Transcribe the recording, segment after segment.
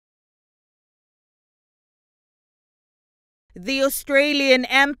The Australian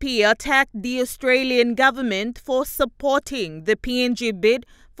MP attacked the Australian government for supporting the PNG bid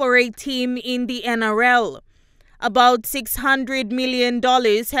for a team in the NRL. About $600 million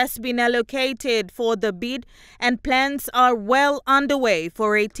has been allocated for the bid, and plans are well underway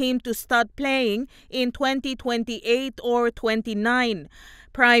for a team to start playing in 2028 or 29.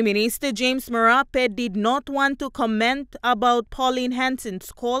 Prime Minister James Marape did not want to comment about Pauline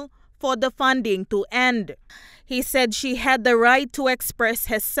Hanson's call for the funding to end. He said she had the right to express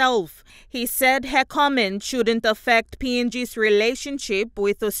herself. He said her comment shouldn't affect PNG's relationship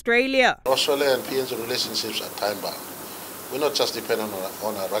with Australia. Australia and PNG relationships are time-bound. We're not just dependent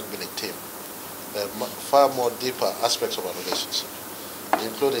on a rugby league team. There are far more deeper aspects of our relationship,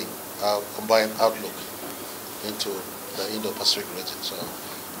 including our combined outlook into the Indo-Pacific region. So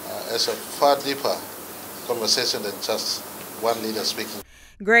it's a far deeper conversation than just one leader speaking.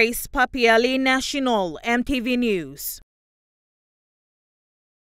 Grace Papiali, National EMTV News.